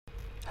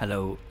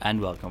Hello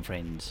and welcome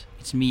friends,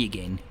 it's me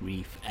again,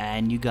 Reef,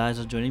 and you guys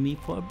are joining me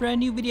for a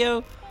brand new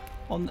video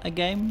on a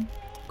game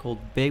called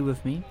Bear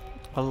With Me.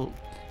 Well,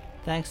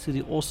 thanks to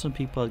the awesome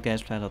people at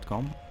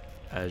gamesplay.com,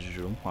 as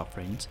usual, my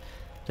friends,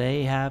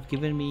 they have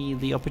given me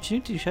the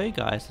opportunity to show you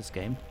guys this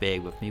game,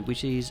 Bear With Me,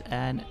 which is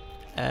an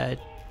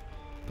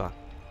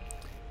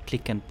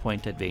click and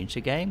point adventure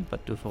game,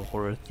 but with a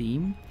horror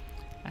theme,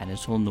 and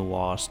it's all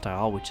noir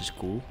style, which is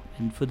cool.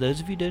 And for those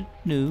of you who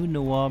don't know,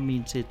 noir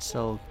means it's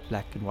all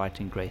black and white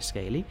and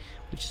grayscale,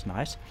 which is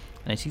nice.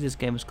 And I see this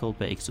game is called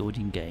by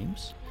Exordium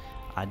Games.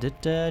 I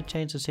did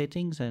change the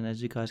settings, and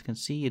as you guys can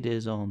see, it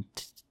is on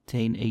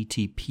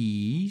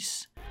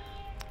 1080p's,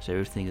 so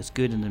everything is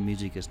good and the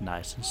music is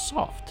nice and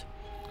soft.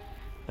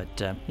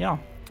 But yeah,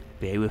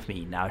 bear with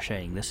me. Now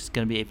showing this is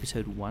going to be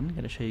episode 1. I'm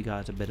going to show you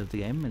guys a bit of the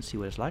game and see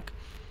what it's like.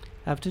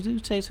 I have to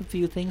say a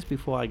few things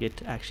before I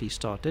get actually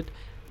started.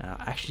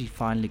 I actually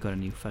finally got a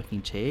new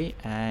fucking chair,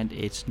 and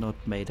it's not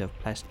made of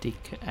plastic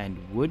and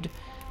wood,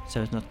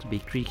 so it's not going to be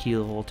creaky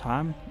the whole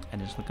time,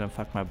 and it's not going to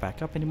fuck my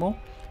back up anymore,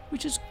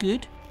 which is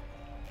good.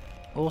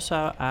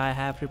 Also, I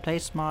have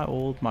replaced my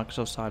old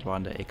Microsoft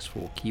Sidewinder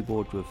X4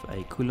 keyboard with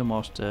a Cooler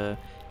Master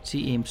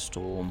CM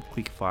Storm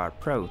Quickfire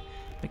Pro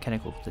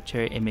mechanical with the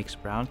Cherry MX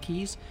brown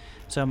keys,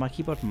 so my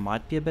keyboard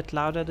might be a bit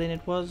louder than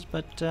it was,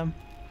 but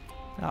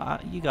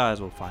you guys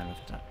will find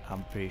it,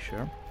 I'm pretty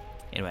sure.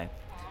 Anyway,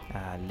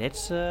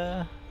 let's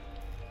there's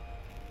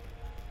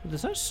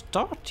no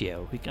start here.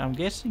 I'm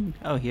guessing,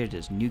 oh, here it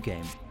is, new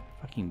game,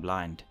 fucking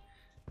blind,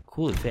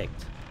 cool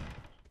effect.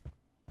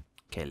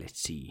 Okay, let's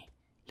see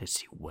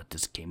what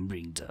this game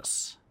brings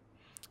us.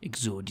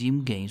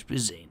 Exordium Games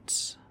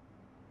presents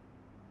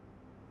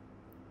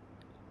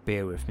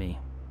Bear With Me.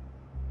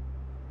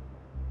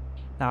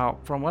 Now,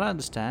 from what I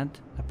understand,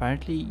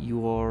 apparently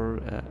you're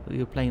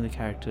playing the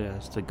character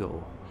as the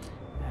girl,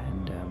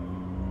 and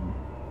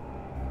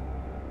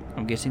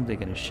I'm guessing they're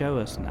going to show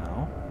us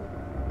now.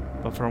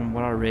 But from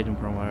what I read and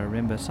from what I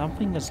remember,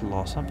 something is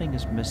lost, something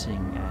is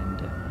missing, and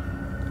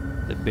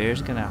the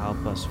bear's going to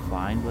help us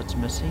find what's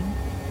missing.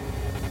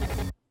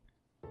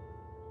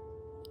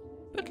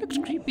 But it looks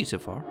creepy so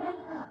far.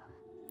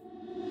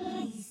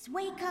 Please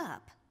wake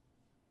up.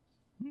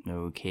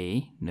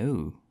 Okay,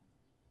 no.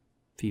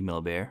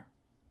 Female bear.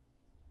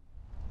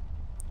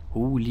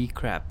 Holy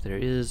crap, there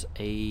is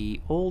a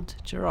old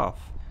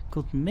giraffe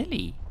called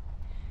Millie.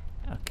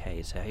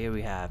 Okay, so here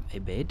we have a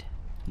bed.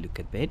 Look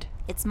at bed.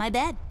 It's my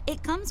bed.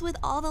 It comes with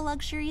all the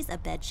luxuries a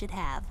bed should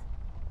have.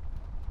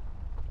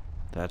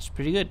 That's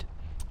pretty good.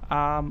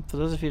 For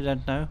those of you who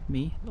don't know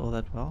me all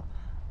that well,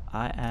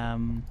 I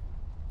am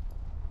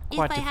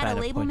quite a fan of point-and-click games. If I had a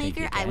label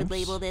maker, I would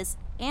label this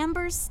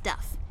Amber's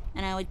Stuff,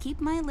 and I would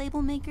keep my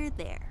label maker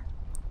there.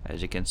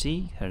 As you can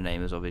see, her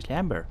name is obviously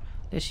Amber.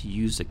 Let's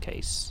use the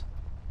case.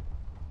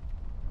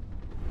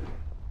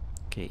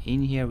 Okay,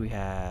 in here we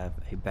have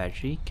a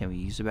battery. Can we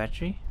use the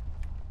battery?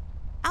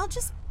 I'll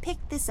just pick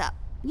this up.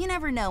 You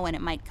never know when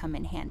it might come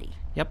in handy.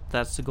 Yep,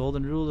 that's the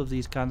golden rule of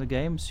these kind of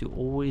games. You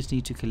always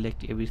need to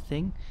collect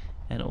everything.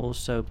 And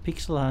also,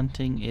 pixel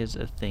hunting is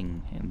a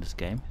thing in this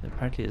game.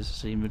 Apparently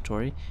there's an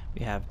inventory.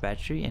 We have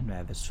battery and we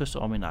have a Swiss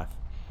Army knife.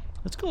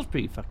 This goes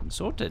pretty fucking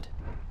sorted.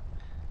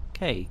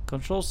 Okay,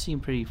 controls seem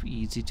pretty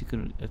easy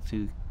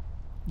to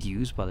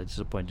use, but it's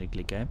a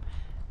point-and-click game.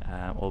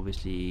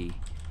 Obviously,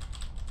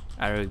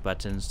 arrow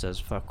buttons does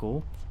fuck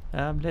all.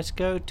 Let's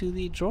go to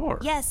the drawer.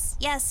 Yes,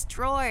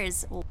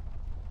 drawers.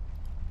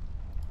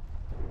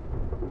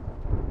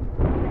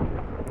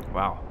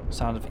 Wow,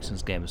 sound effects in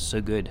this game is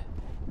so good.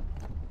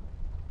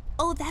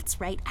 Oh,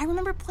 that's right. I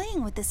remember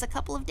playing with this a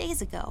couple of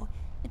days ago.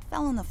 It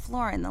fell on the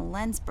floor and the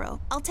lens broke.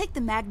 I'll take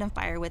the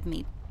magnifier with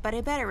me, but I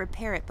better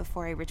repair it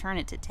before I return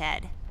it to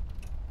Ted.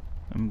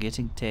 I'm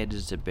guessing Ted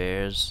is the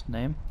bear's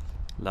name.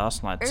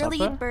 Last night's supper?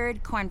 Early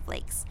bird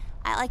cornflakes.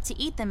 I like to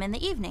eat them in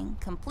the evening,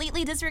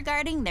 completely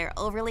disregarding their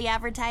overly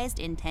advertised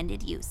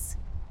intended use.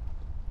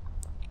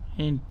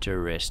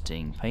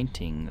 Interesting.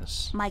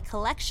 Paintings. My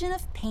collection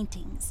of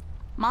paintings.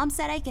 Mom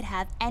said I could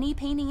have any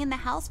painting in the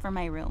house for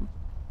my room.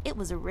 It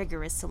was a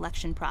rigorous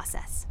selection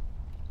process.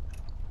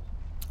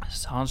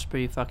 Sounds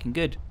pretty fucking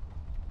good.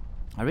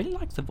 I really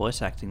like the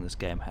voice acting this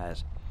game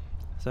has.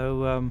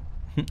 So,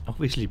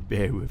 obviously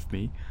bear with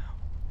me.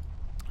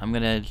 I'm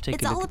gonna take a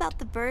look. It's all about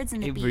the birds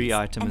and the bees,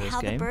 item and in this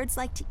how game. the birds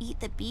like to eat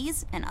the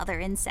bees and other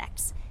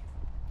insects.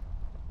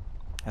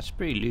 That's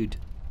pretty lewd,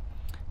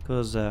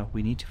 because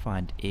we need to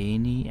find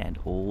any and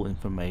all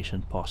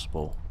information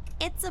possible.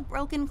 It's a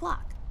broken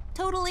clock,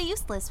 totally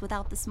useless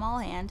without the small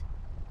hand.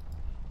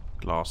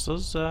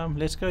 Glasses.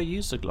 Let's go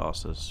use the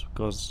glasses,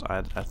 because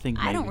I think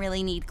maybe... I don't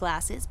really need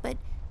glasses, but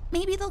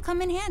maybe they'll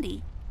come in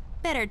handy.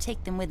 Better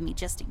take them with me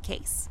just in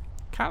case.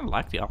 Kind of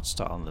like the art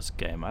style in this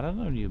game. I don't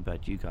know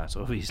about you guys.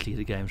 Obviously,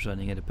 the game's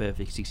running at a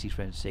perfect 60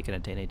 frames a second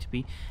and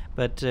 1080p.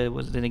 But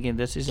then again,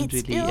 this isn't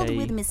it's really filled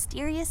with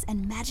mysterious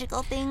and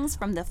magical things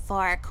from the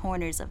far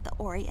corners of the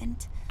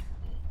Orient.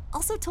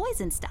 Also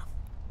toys and stuff.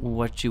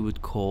 What you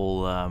would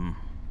call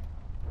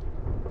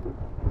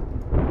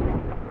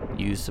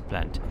use the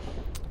plant.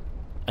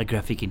 A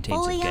graphic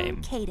intensive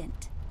game.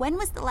 Cadent. When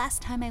was the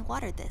last time I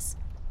watered this?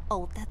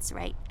 Oh, that's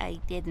right, I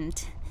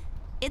didn't.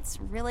 It's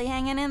really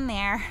hanging in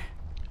there.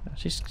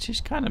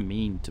 She's kind of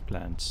mean to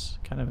plants,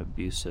 kind of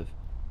abusive,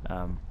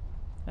 and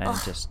it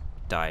just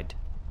died.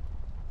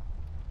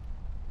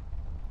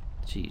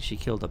 She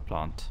killed a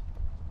plant.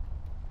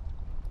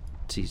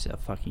 She's a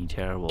fucking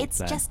terrible plant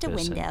person. It's just a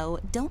window.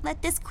 Don't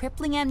let this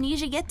crippling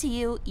amnesia get to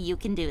you. You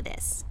can do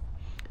this.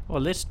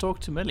 Well, let's talk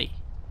to Millie.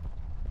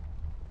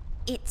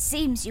 It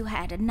seems you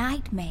had a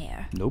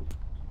nightmare. Nope.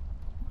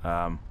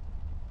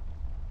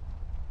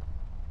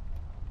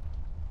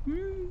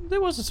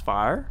 There was this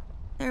fire.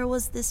 There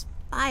was this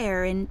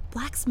fire and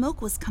black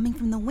smoke was coming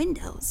from the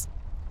windows.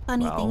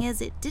 Funny thing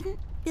is, it didn't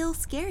feel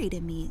scary to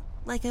me,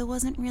 like I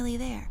wasn't really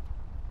there.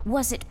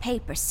 Was it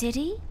Paper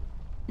City?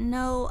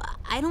 No,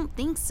 I don't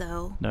think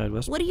so. No, it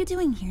was. What are you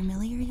doing here,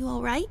 Millie? Are you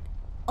all right?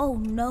 Oh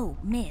no,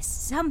 miss.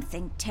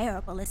 Something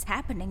terrible is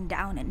happening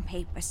down in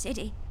Paper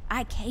City.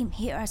 I came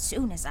here as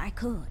soon as I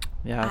could.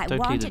 Yeah, I totally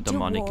the wanted to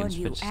demonic warn you and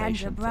your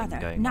infestation thing brother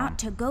going not on.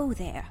 to go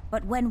there,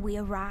 but when we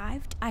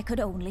arrived, I could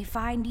only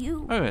find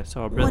you. Okay,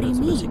 so our What do you brother's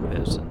a mean? missing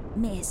person.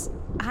 Miss,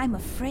 I'm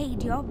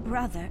afraid your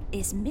brother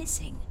is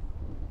missing.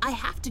 I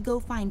have to go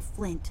find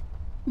Flint.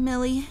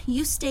 Millie,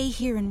 you stay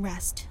here and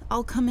rest.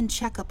 I'll come and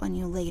check up on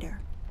you later.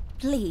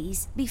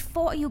 Please,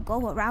 before you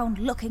go around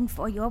looking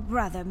for your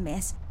brother,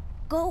 miss,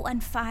 go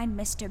and find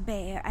Mr.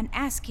 Bear and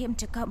ask him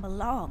to come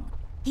along.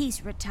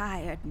 He's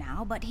retired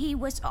now, but he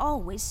was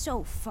always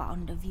so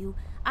fond of you.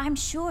 I'm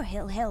sure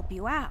he'll help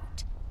you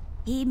out.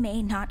 He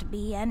may not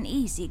be an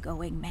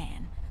easygoing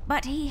man,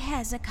 but he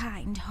has a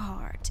kind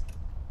heart.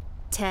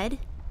 Ted?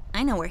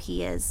 I know where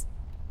he is.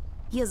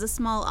 He has a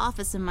small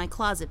office in my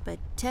closet, but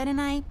Ted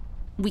and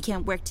we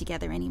can't work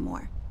together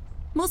anymore.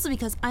 Mostly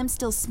because I'm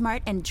still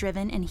smart and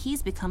driven and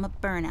he's become a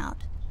burnout.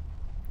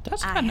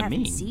 That's I kind of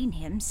haven't mean. seen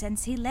him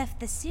since he left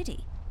the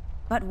city.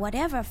 But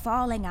whatever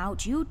falling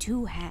out you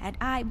two had,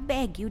 I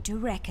beg you to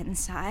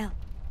reconcile.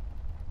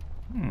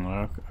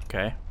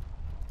 Okay.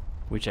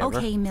 Whichever.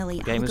 Okay, Millie,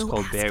 The game I'll is go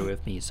called ask Bear him.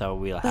 with me, so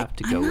we'll But have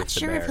to go I'm with not the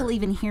sure bear. if he'll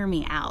even hear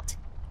me out.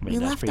 I mean, We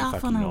that's left pretty off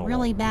fucking on a normal.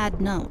 really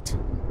bad note.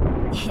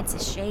 It's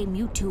a shame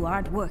you two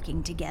aren't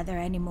working together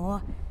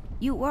anymore.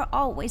 You were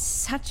always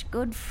such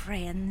good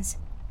friends.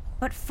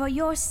 But for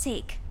your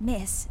sake,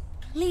 miss,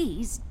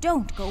 please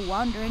don't go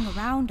wandering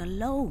around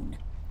alone.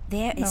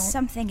 There is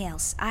something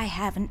else I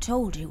haven't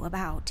told you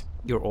about.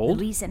 You're old?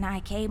 The reason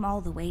I came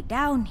all the way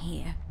down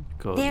here.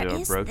 Because There you're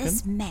is broken?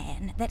 this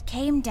man that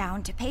came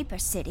down to Paper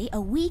City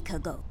a week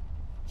ago.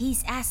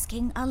 He's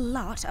asking a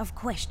lot of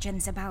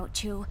questions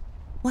about you.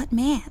 What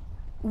man?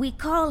 We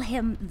call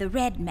him the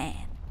Red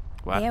Man.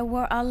 What? There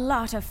were a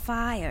lot of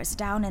fires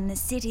down in the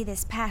city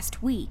this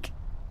past week,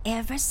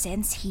 ever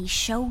since he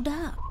showed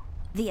up.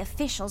 The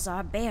officials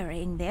are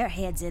burying their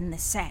heads in the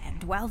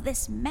sand, while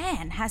this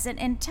man has an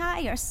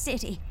entire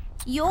city,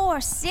 your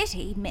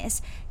city,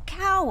 miss,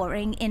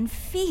 cowering in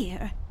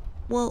fear.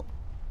 Well,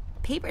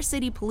 Paper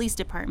City Police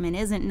Department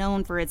isn't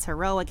known for its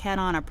heroic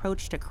head-on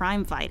approach to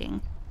crime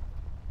fighting.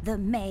 The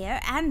mayor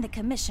and the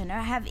commissioner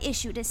have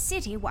issued a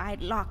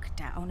citywide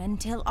lockdown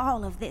until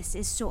all of this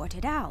is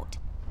sorted out.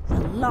 A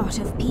lot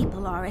of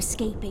people are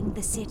escaping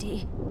the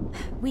city.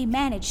 We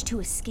managed to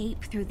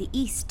escape through the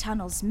East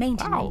Tunnel's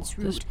maintenance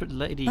Wow, this route,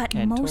 lady but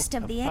can most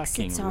talk of a the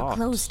exits fucking are lot.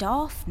 closed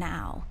off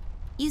now.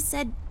 You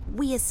said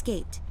we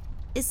escaped.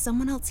 Is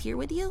someone else here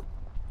with you?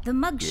 The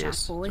mugshot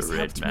Yes, boys the Red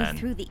helped Man. me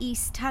through the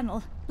East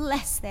Tunnel.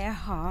 Bless their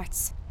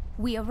hearts.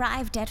 We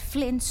arrived at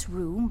Flint's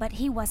room, but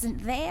he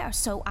wasn't there,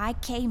 so I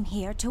came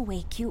here to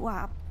wake you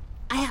up.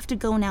 I have to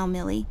go now,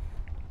 Millie.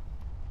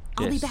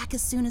 I'll be Yes. back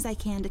as soon as I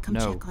can to come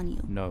No, check on you.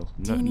 no,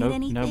 Do no, you need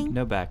no, anything?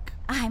 no back.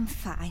 I'm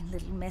fine,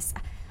 little miss.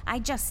 I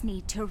just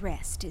need to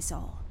rest is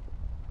all.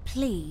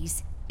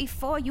 Please,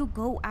 before you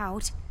go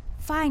out,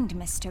 find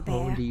Mr.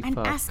 Bear Holy and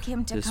fuck, ask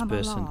him to this come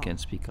person along. can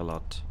speak a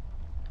lot.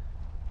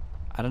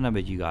 I don't know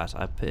about you guys.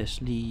 I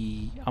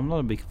personally, I'm not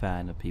a big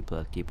fan of people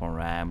that keep on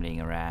rambling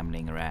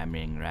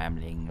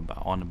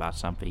about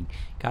something.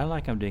 Kind of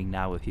like I'm doing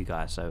now with you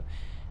guys. So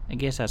I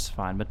guess that's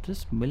fine. But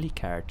this Millie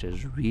character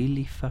is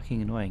really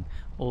fucking annoying.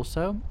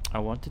 Also, I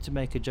wanted to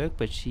make a joke,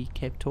 but she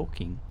kept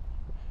talking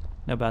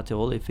about the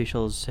all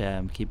officials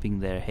keeping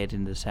their head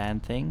in the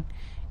sand thing.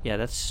 Yeah,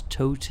 that's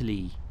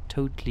totally.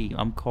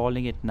 I'm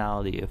calling it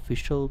now. The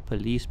official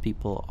police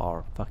people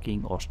are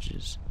fucking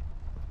ostriches.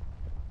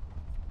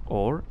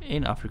 Or,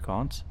 in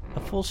Afrikaans, a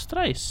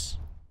volstruis.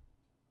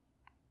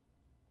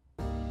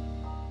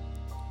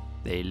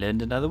 They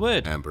learned another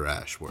word. Amber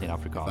Ashworth. In If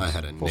Afrikaans. I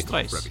had a nickel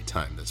Volstruis. for every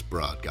time this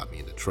broad got me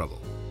into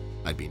trouble,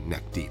 I'd be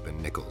neck deep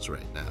in nickels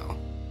right now.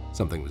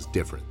 Something was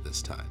different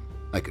this time.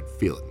 I could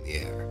feel it in the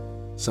air.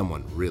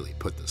 Someone really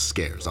put the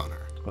scares on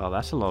her. Well,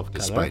 that's a lot of color.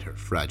 Despite her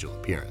fragile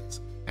appearance,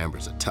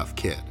 Amber's a tough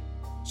kid,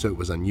 so it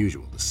was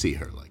unusual to see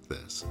her like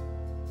this.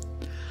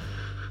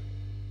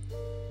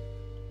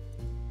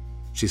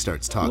 She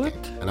starts talking,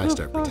 What and I the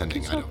start fuck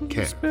pretending is I up don't with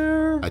care. this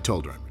bear? I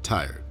told her I'm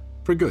retired.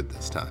 For good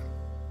this time.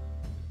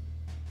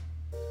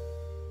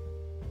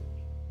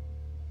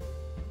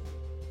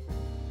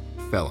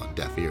 Fell on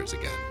deaf ears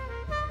again.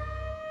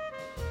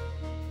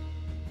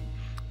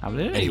 I'm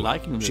really Anyway,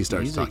 liking the she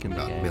starts music talking in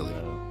the about game, Millie,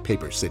 though.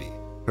 Paper City,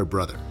 her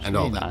brother, and really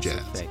all that nice jazz.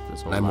 effect,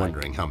 this whole, And I'm like,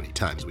 wondering how many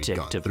times we've gone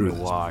detective through this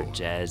noir, before.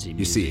 jazzy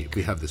You see, music.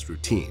 we have this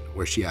routine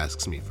where she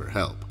asks me for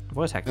help,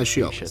 Voice acting as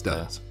she pretty always shit,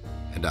 though. does,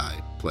 and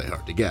I play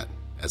hard to get,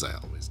 as I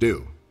always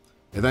do.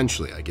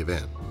 Eventually, I give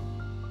in.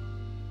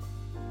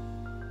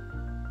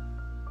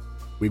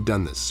 We've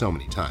done this so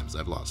many times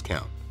I've lost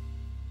count.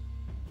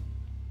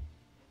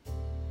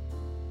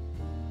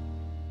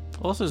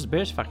 Also, this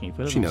bear's fucking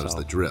full of She knows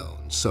himself. the drill,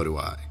 and so do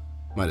I.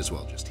 Might as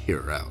well just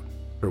hear her out.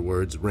 Her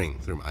words ring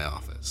through my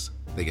office.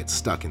 They get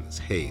stuck in this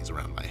haze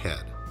around my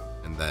head,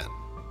 and then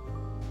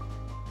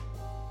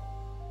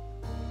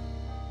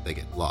they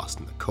get lost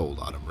in the cold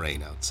autumn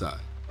rain outside,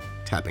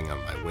 tapping on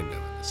my window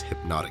in this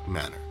hypnotic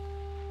manner.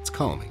 It's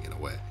calming in a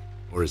way,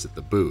 or is it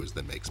the booze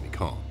that makes me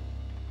calm?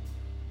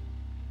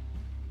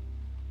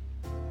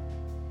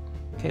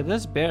 Okay,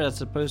 this bear that's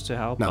supposed to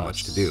help Not us.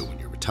 much to do when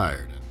you're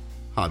retired, and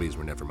hobbies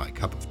were never my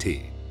cup of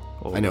tea.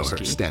 Or I know whiskey.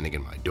 her standing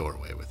in my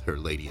doorway with her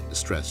lady in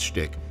distress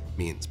shtick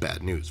means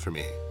bad news for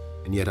me,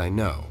 and yet I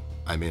know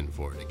I'm in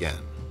for it again.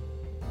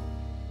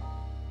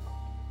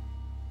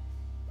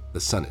 The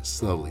sun is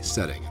slowly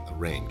setting and the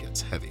rain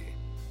gets heavy.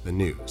 The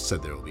news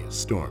said there will be a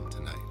storm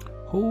tonight.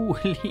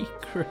 Holy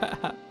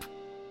crap.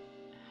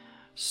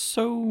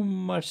 So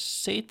much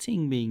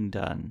setting being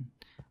done.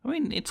 I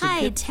mean, it's a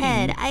Hi, good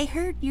Ted. thing. I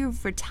heard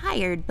you've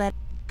retired, but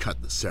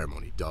Cut the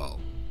ceremony, doll.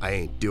 I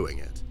ain't doing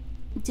it.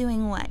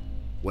 doing what?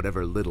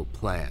 Whatever little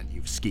plan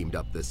you've schemed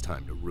up this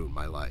time to ruin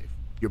my life.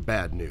 You're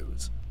bad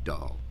news,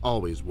 doll.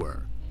 Always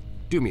were.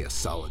 Do me a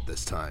solid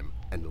this time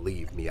and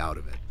leave me out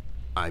of it.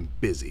 I'm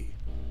busy.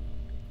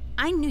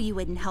 I knew you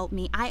wouldn't help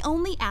me. I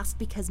only asked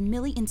because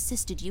Millie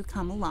insisted you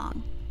come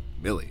along.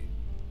 Millie,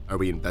 are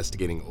we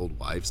investigating old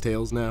wives'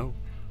 tales now?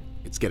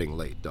 It's getting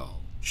late,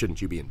 doll.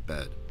 Shouldn't you be in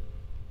bed?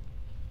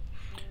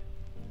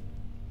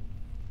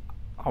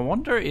 I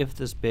wonder if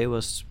this bear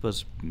was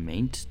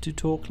meant to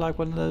talk like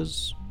one of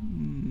those,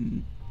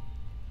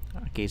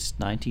 I guess,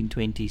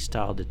 1920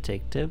 style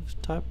detective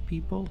type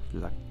people,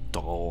 like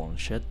doll and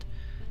shit.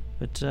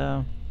 But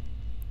I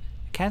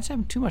can't say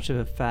I'm too much of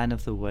a fan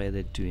of the way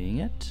they're doing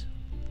it.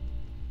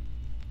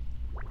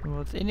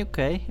 Well,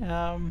 okay.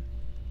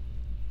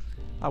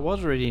 I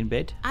was already in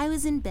bed. I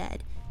was in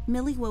bed.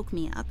 Millie woke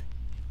me up.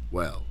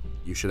 Well,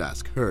 you should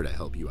ask her to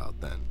help you out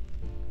then.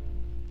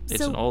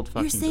 It's so an old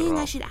fucking you're saying I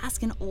giraffe. should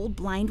ask an old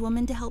blind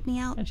woman to help me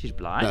out? And she's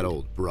blind. That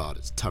old broad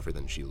is tougher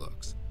than she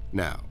looks.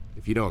 Now,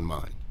 if you don't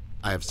mind,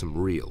 I have some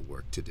real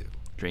work to do.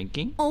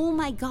 Drinking. Oh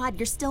my god,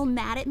 you're still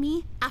mad at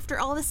me? After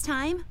all this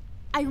time?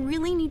 I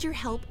really need your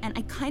help, and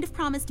I kind of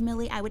promised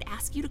Millie I would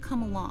ask you to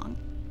come along.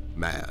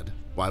 Mad?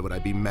 Why would I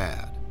be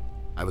mad?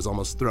 I was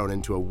almost thrown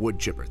into a wood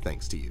chipper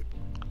thanks to you.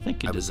 I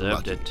think you I was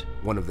deserved lucky. it.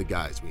 One of the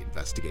guys we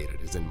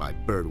investigated is in my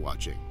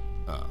bird-watching,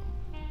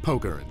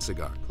 poker and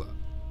cigar club.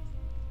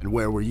 And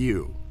where were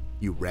you?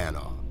 You ran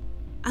off.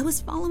 I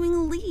was following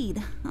a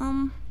lead,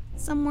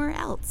 somewhere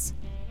else.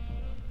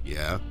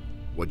 Yeah?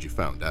 What'd you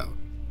found out?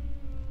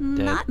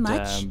 Not That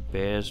much.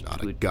 bears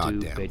Not a would do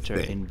goddamn better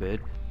thing. in bed.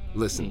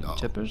 Listen, In doll,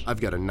 tippers? I've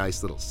got a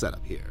nice little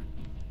setup here.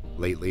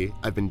 Lately,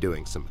 I've been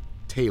doing some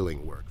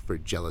tailing work for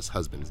jealous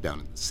husbands down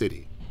in the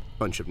city.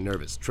 Bunch of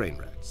nervous train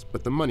wrecks,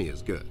 but the money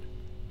is good.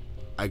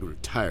 I grew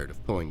tired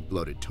of pulling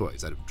bloated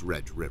toys out of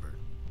Dredge River.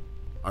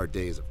 Our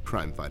days of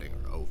crime fighting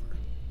are over.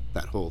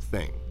 That whole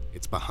thing,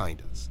 it's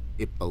behind us.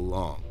 It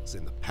belongs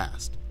in the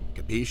past.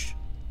 Capiche?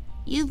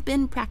 You've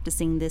been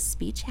practicing this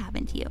speech,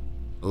 haven't you?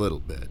 A little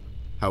bit.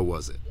 How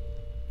was it?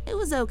 It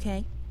was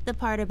okay. The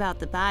part about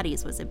the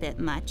bodies was a bit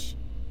much.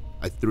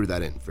 I threw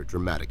that in for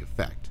dramatic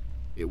effect.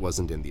 It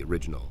wasn't in the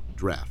original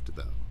draft,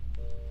 though.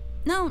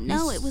 No, These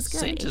it was good. It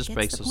sentence gets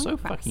breaks the are so point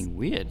across. fucking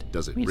weird.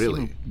 Does it I mean, it's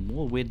really? even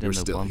more weird than You're the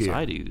still ones here,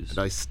 I use. and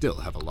I still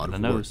have a lot And I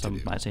of know work to some do.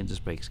 of my sentence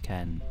breaks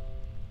can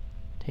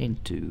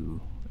tend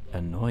to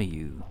annoy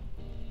you.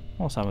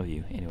 Well, some of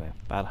you, anyway.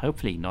 But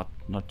hopefully not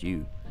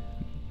you.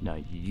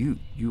 No, you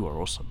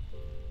are awesome.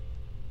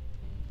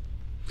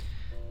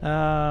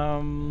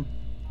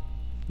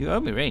 You owe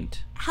me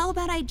rent. How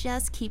about I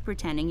just keep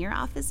pretending your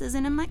office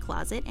isn't in my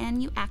closet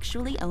and you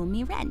actually owe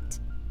me rent?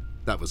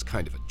 That was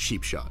kind of a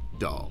cheap shot,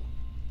 doll.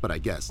 But I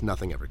guess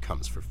nothing ever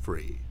comes for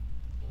free.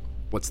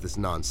 What's this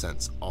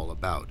nonsense all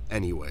about,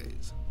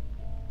 anyways?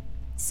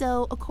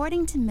 So,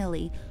 according to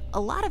Millie, a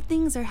lot of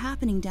things are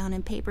happening down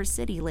in Paper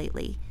City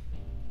lately.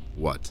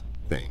 What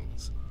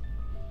things?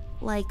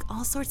 Like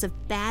all sorts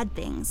of bad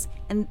things.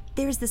 And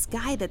there's this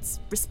guy that's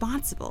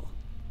responsible.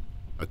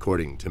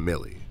 According to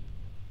Millie.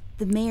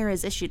 The mayor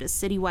has issued a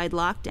citywide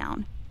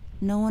lockdown.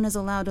 No one is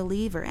allowed to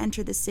leave or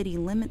enter the city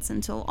limits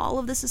until all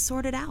of this is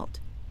sorted out.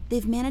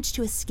 They've managed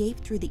to escape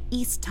through the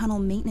East Tunnel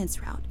maintenance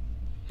route,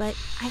 but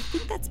I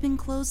think that's been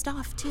closed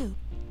off too.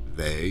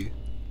 They?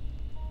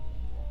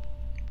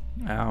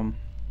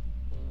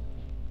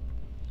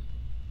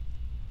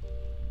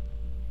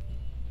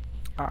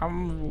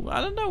 I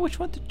don't know which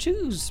one to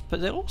choose,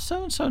 but they're all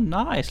so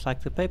nice.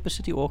 Like the Paper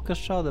City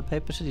Orchestra, the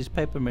Paper City's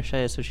Paper Mache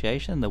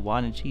Association, the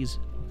Wine and Cheese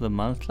of the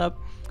Month Club.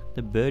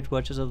 the bird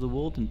watchers of the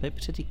world and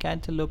Paper City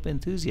cantaloupe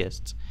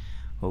enthusiasts.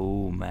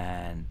 Oh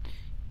man,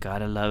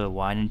 gotta love a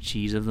wine and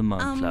cheese of the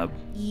month club.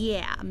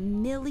 Yeah,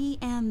 Millie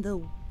and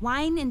the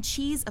Wine and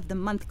Cheese of the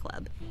Month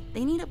Club.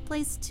 They need a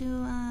place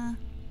to,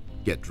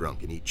 Get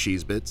drunk and eat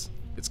cheese bits?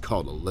 It's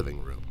called a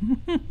living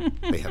room.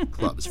 They have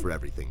clubs for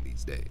everything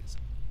these days.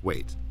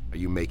 Wait, are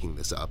you making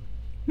this up?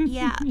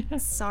 Yeah,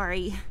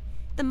 sorry.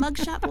 The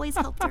mugshot boys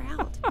helped her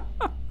out.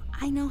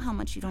 I know how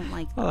much you don't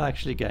like them. Well,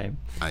 actually, game.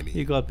 I mean,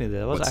 You got me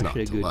there. That was what's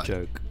actually a not to good like?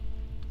 joke.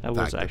 That The was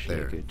fact that actually a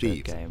they're good thieves,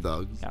 joke, game.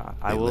 thugs, Yeah,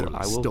 they I literally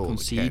will stole a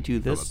concede to candy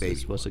from a this. baby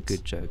This was a once.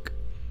 good joke.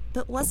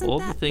 But Of wasn't all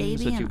the that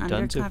things baby that an you've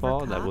done so undercover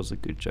far, that cop? was a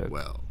good joke.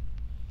 Well,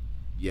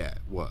 yeah,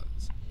 it was.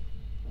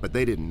 But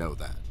they didn't know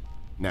that.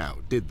 Now,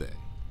 did they?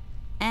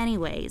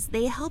 Anyways,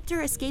 they helped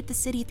her escape the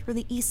city through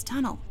the East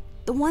Tunnel,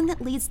 the one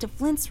that leads to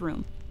Flint's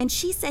room, and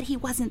she said he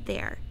wasn't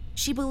there.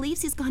 She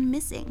believes he's gone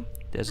missing.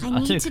 There's I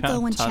an need to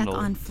go and check tunnel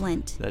on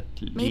Flint. that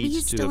Maybe leads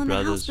he's to still a in the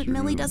house, brother's but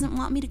Millie room. doesn't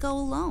want me to go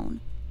alone.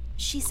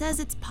 She says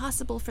it's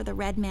possible for the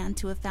Red Man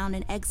to have found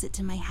an exit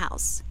to my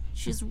house.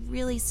 She's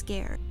really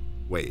scared.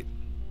 Wait,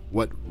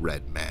 what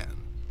red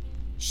man?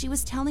 She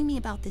was telling me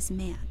about this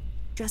man,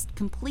 dressed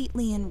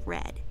completely in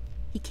red.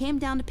 He came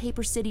down to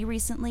Paper City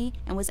recently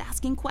and was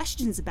asking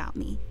questions about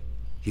me.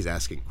 He's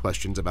asking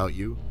questions about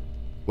you?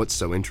 What's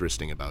so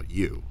interesting about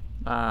you?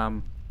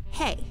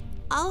 Hey,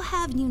 I'll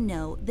have you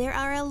know there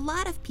are a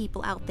lot of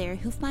people out there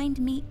who find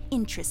me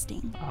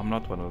interesting. I'm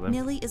not one of them.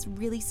 Millie is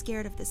really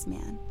scared of this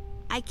man.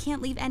 I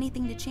can't leave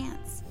anything to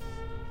chance.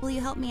 Will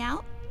you help me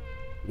out?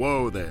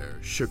 Whoa there,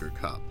 sugar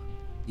cup.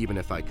 Even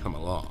if I come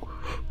along,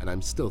 and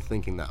I'm still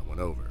thinking that one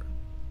over.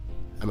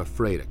 I'm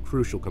afraid a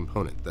crucial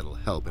component that'll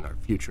help in our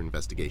future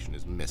investigation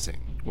is missing.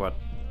 What?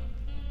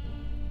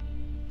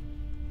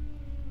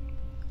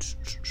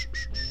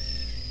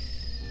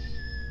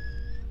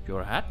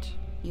 Your hat?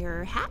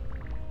 Your hat?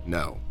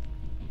 No,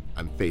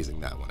 I'm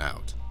phasing that one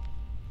out.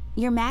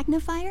 Your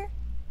magnifier?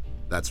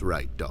 That's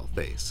right, doll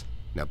face.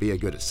 Now be a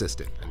good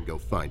assistant and go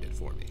find it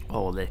for me.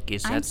 Oh, I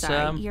guess I'm that's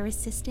sorry, your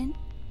assistant?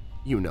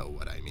 You know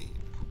what I mean.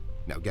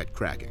 Now get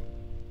cracking.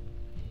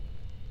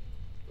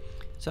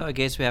 So I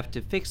guess we have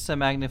to fix the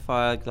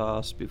magnifier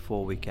glass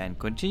before we can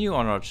continue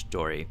on our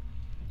story,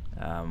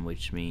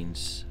 which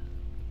means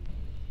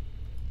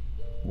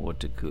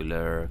water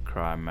cooler,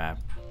 crime map,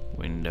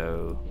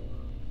 window.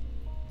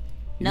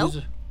 Nope.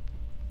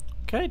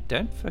 Okay,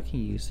 don't fucking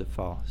use the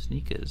file.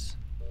 Sneakers.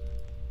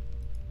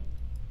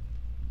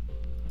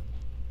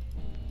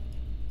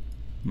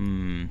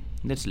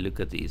 Let's look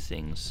at these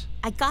things.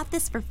 I got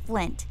this for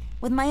Flint,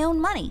 with my own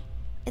money.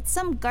 It's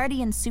some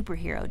guardian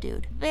superhero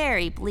dude.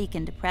 Very bleak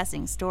and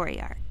depressing story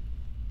arc.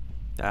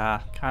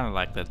 Ah, kind of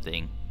like that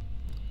thing.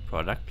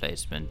 Product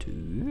placement.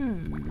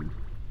 Ooh.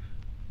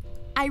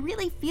 I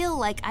really feel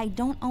like I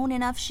don't own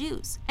enough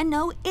shoes. And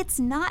no, it's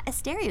not a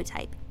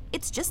stereotype.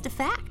 It's just a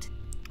fact.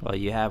 Well,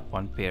 you have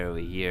one pair over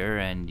here,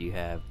 and you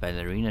have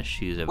ballerina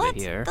shoes over What?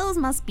 here. Those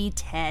must be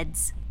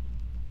Ted's.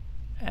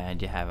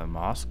 And you have a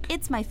mask.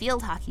 It's my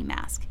field hockey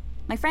mask.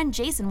 My friend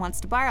Jason wants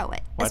to borrow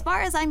it. What? As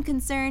far as I'm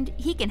concerned,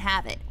 he can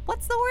have it.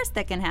 What's the worst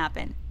that can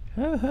happen?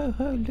 Ho ho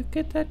ho, look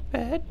at that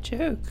bad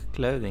joke.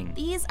 Clothing.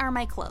 These are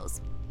my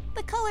clothes.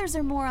 The colors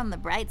are more on the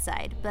bright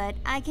side, but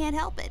I can't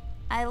help it.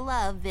 I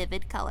love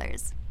vivid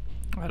colors.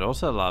 I'd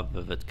also love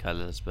vivid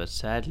colors, but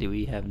sadly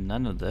we have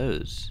none of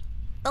those.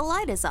 The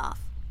light is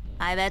off.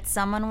 I bet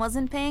someone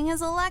wasn't paying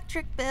his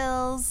electric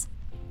bills.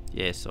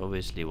 Yes,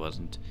 obviously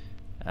wasn't.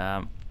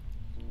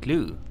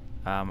 Glue.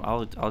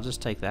 I'll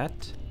just take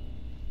that.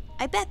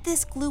 I bet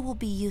this glue will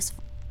be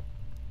useful.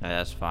 No,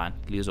 that's fine.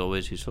 Glue is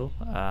always useful.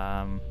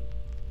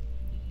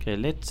 Okay,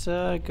 let's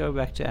go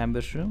back to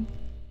Amber's room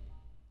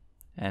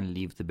and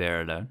leave the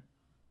bear alone,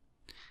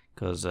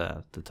 because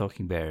the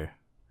talking bear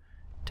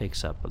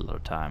takes up a lot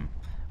of time.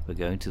 We're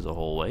going to the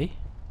hallway.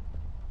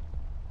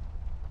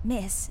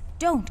 Miss,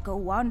 don't go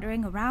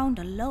wandering around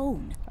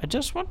alone. I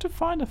just want to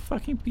find a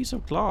fucking piece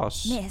of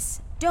glass.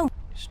 Miss, don't.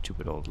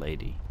 Stupid old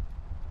lady.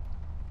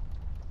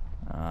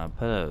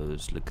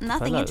 Pillows. Look at the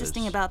Nothing pillows.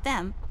 interesting about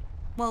them.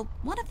 Well,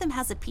 one of them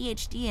has a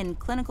PhD in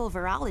clinical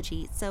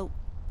virology, so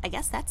I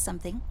guess that's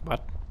something.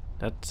 What?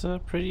 That's a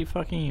pretty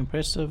fucking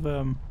impressive.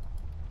 A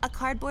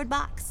cardboard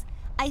box.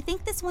 I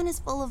think this one is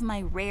full of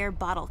my rare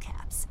bottle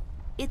caps.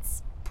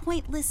 It's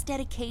pointless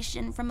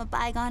dedication from a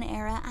bygone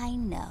era, I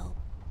know.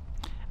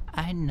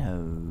 I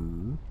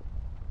know.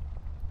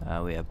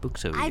 We have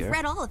books over here. I've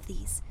read all of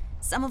these.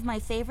 Some of my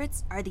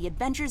favorites are The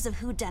Adventures of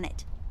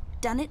Whodunit.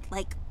 Done it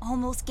like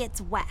almost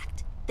gets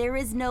whacked. There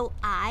is no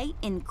I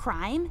in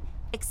crime,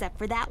 except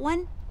for that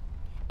one.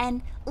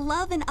 And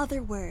Love in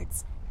Other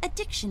Words, a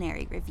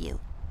dictionary review.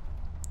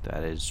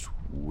 That is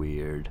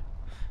weird.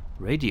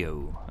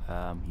 Radio.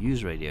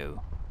 Use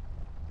radio.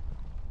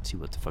 See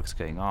what the fuck's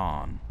going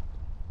on.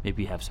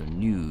 Maybe have some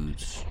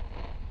news.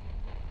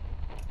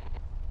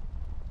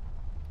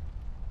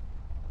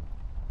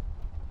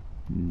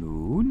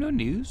 No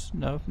news.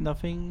 No,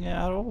 nothing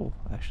at all,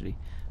 actually.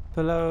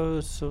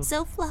 Pillows.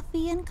 So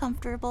fluffy and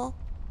comfortable.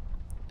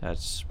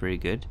 That's pretty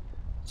good.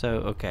 So,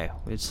 okay,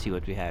 let's see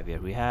what we have here.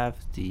 We have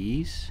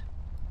these.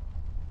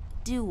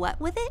 Do what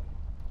with it?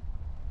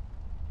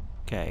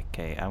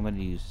 Okay, I'm gonna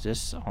use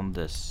this on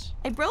this.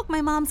 I broke my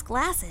mom's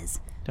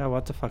glasses. Oh,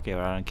 what the fuck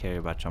ever, I don't care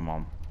about your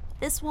mom.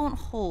 This won't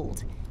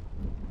hold.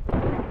 Glue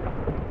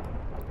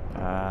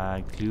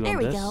There on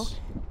we this. go.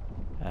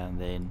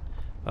 And then,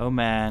 oh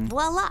man.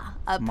 Voila!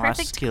 A My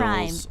perfect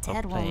crime. skills of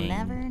Ted will playing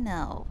never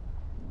know.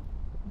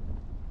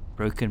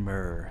 Broken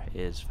Mirror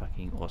is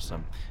fucking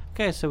awesome.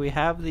 Okay, so we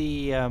have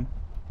the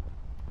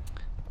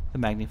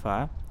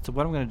magnifier. So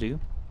what I'm gonna do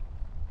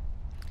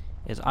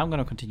is I'm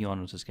gonna continue on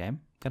with this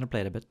game. Gonna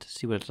play it a bit,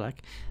 see what it's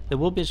like. There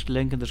will be a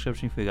link in the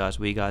description for you guys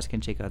where you guys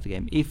can check out the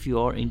game if you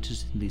are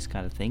interested in these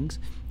kind of things.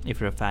 If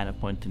you're a fan of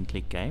point and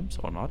click games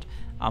or not.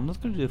 I'm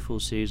not gonna do a full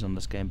series on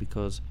this game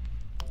because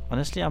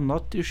honestly I'm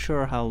not too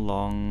sure how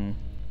long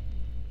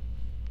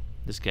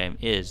this game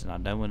is, and I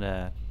don't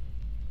wanna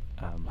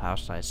how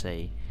should I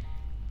say,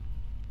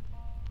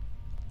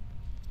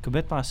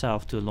 commit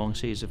myself to a long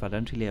series if I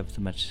don't really have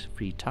too much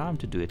free time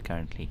to do it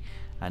currently.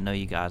 I know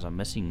you guys are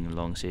missing a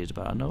long series,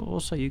 but I know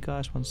also you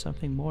guys want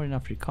something more in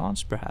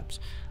Afrikaans perhaps.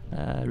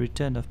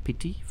 Return of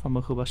Pity from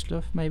a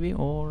Hubasluf maybe,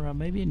 or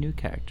maybe a new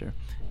character,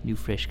 new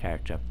fresh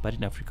character, but in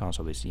Afrikaans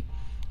obviously.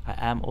 I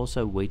am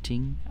also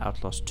waiting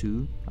Outlaws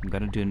 2. I'm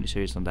gonna do a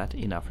series on that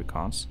in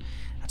Afrikaans.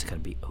 That's gonna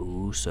be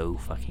oh so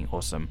fucking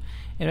awesome.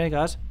 Anyway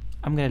guys,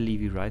 I'm gonna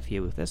leave you right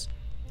here with this,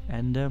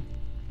 and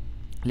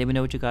let me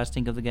know what you guys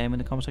think of the game in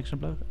the comment section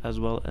below, as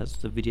well as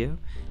the video.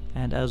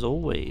 And as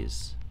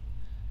always,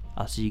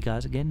 I'll see you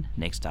guys again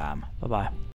next time. Bye bye.